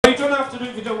you don't have to do it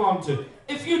if you don't want to.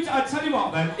 If you, I tell you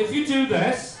what then, if you do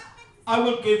this, I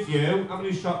will give you, how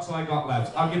many shots have I got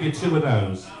left? I'll give you 2 of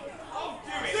those.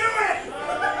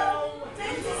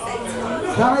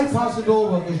 Can I pass it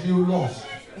over because you lost?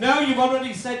 No, you've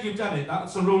already said you've done it.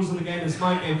 That's the rules of the game. It's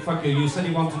my game. Fuck you. You said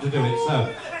you wanted to do it.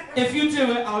 So, if you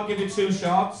do it, I'll give you 2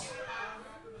 shots.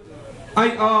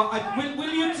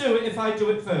 Will you do it if I do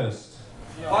it first?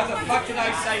 Why the fuck did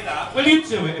I say that? Will you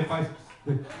do it if I...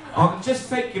 just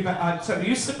fake your bet.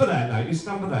 You sit there now. You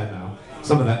stand there now.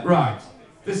 Some of that. Right.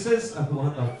 This is...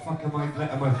 what the fuck am I...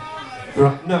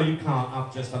 Right. No, you can't.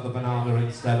 I've just had the banana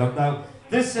instead of... No.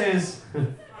 This is...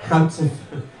 how to...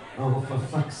 Oh, for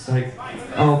fuck's sake.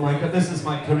 Oh my god, this is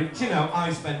my career. Do you know,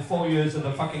 I spent 4 years in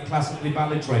the fucking classically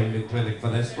ballet training clinic for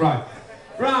this. Right.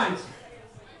 Right.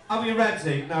 Are we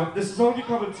ready? Now, this is all you've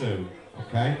got to do.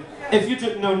 Okay? If you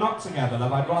do... No, not together,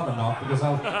 love. I'd rather not, because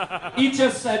I'll... He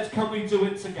just said, can we do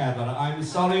it together? I'm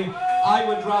sorry. I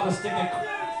would rather stick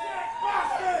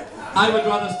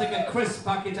a crisp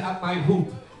packet at my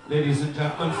hoop, ladies and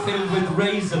gentlemen, filled with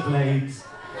razor blades.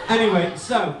 Anyway,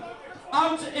 so...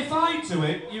 if I do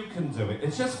it, you can do it.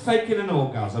 It's just faking an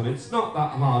orgasm. It's not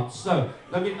that hard. So,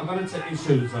 I'm going to take your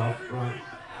shoes off. Right.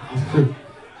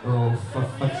 Oh, for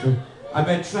fuck's sake. I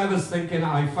bet Trevor's thinking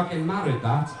I fucking married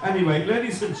that. Anyway,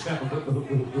 ladies and gentlemen.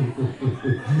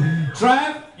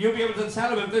 Trev, you'll be able to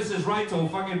tell him if this is right or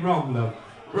fucking wrong, love.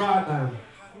 Right then.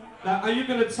 Now, are you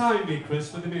going to time me, Chris,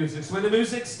 for the music? So when the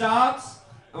music starts,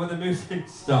 and when the music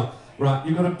stops. Right,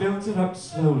 you've got to build it up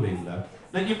slowly, love.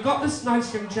 Now, you've got this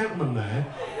nice young gentleman there.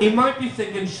 He might be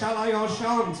thinking, shall I or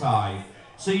shan't I?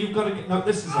 So you've got to get... No,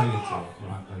 this is how you do it.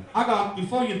 Right, then. Hang on,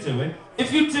 before you do it.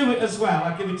 If you do it as well,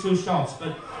 I'll give you 2 shots.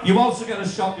 But you also get a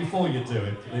shot before you do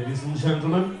it, ladies and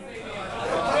gentlemen.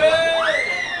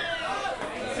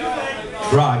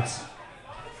 Right.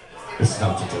 This is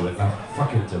how to do it now.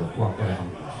 Fucking do it. Go on, get it on.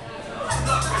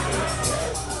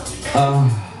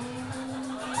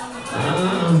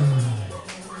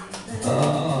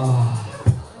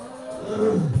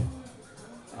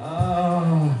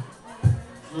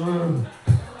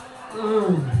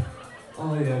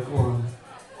 Oh yeah, go on.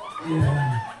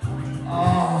 Yeah.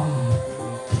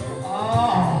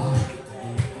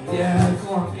 Yeah, go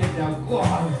on, get down, go on.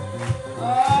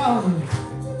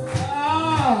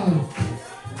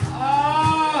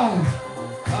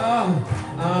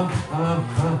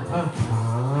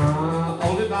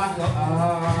 Hold it back.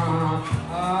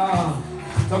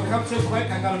 Don't come too quick,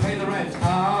 I gotta pay the rent.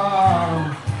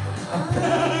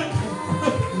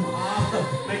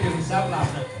 Making himself laugh.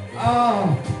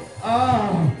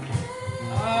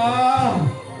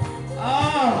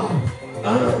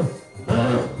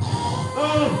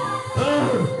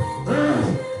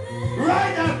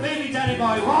 Right up, baby daddy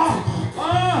boy.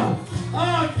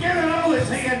 Give it over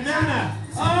to your nana.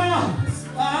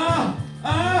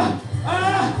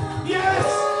 Yes!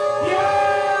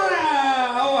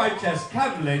 Yeah! Oh, I just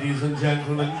can't, ladies and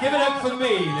gentlemen. Give it up for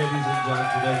me, ladies and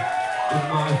gentlemen. With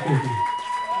my...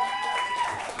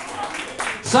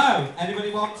 So,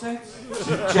 anybody wants it?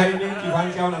 Jamie, you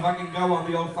want to go and if I can go on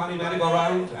the old Fanny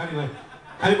merry-go-round? Anyway,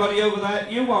 anybody over there?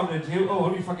 You wanted you? Oh,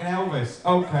 only fucking Elvis.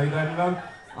 Okay then,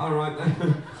 alright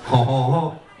then.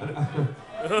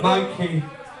 Mikey,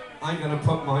 I'm gonna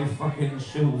put my fucking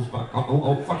shoes back on.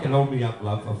 Oh, fucking hold me up,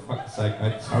 love, for fuck's sake.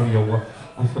 I tell you what.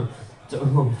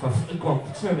 Go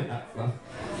on, turn it up, love.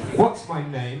 What's my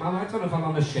name? I don't know if I'm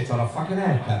on a shit or a fucking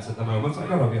haircut at the moment, I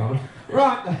gotta be honest.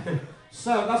 Right then.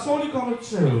 So, that's all you gotta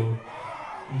do.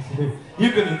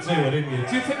 You're gonna do it, aren't you?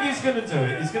 Do you think he's gonna do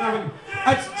it? He's gonna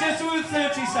have a... just do it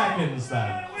 30 seconds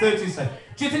then. 30 seconds.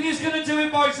 Do you think he's gonna do it,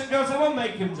 boys and girls? I won't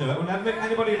make him do it. We'll never make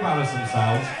anybody embarrass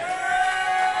themselves.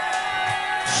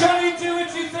 Shall he do it,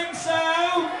 do you think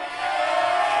so?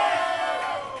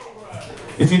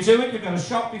 If you do it, you get a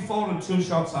shot before and 2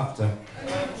 shots after.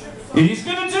 He's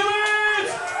gonna do it!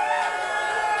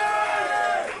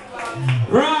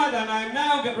 Right then, I'm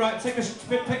now get right. Pick a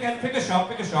shot,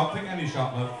 pick any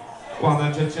shot, love. Go on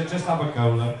then, just have a go,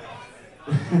 love.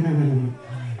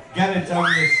 Get it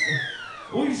done.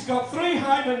 Oh, he's got 3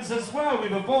 Hymens as well. We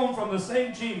were born from the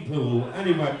same gene pool.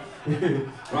 Anyway,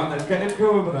 right then, get him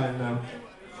go over there now.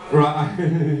 Right,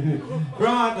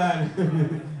 right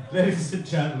then, ladies and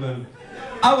gentlemen,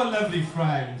 our lovely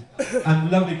friend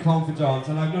and lovely confidant,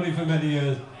 and I've known him for many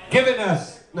years, giving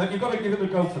us. Now you've got to give him a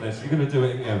go for this. You're going to do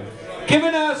it, again.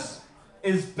 Giving us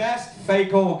his best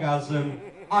fake orgasm.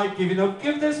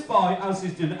 Give this boy, as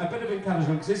he's doing it, a bit of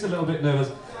encouragement because he's a little bit nervous.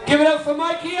 Give it up for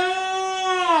Mikey!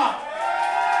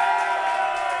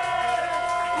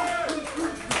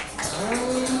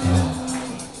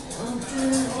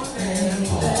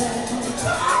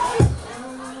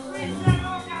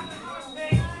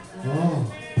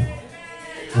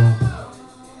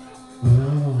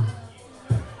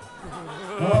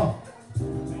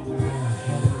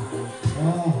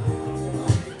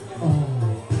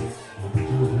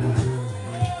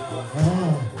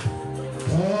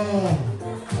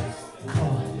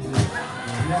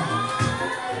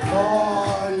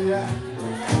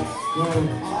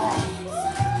 them.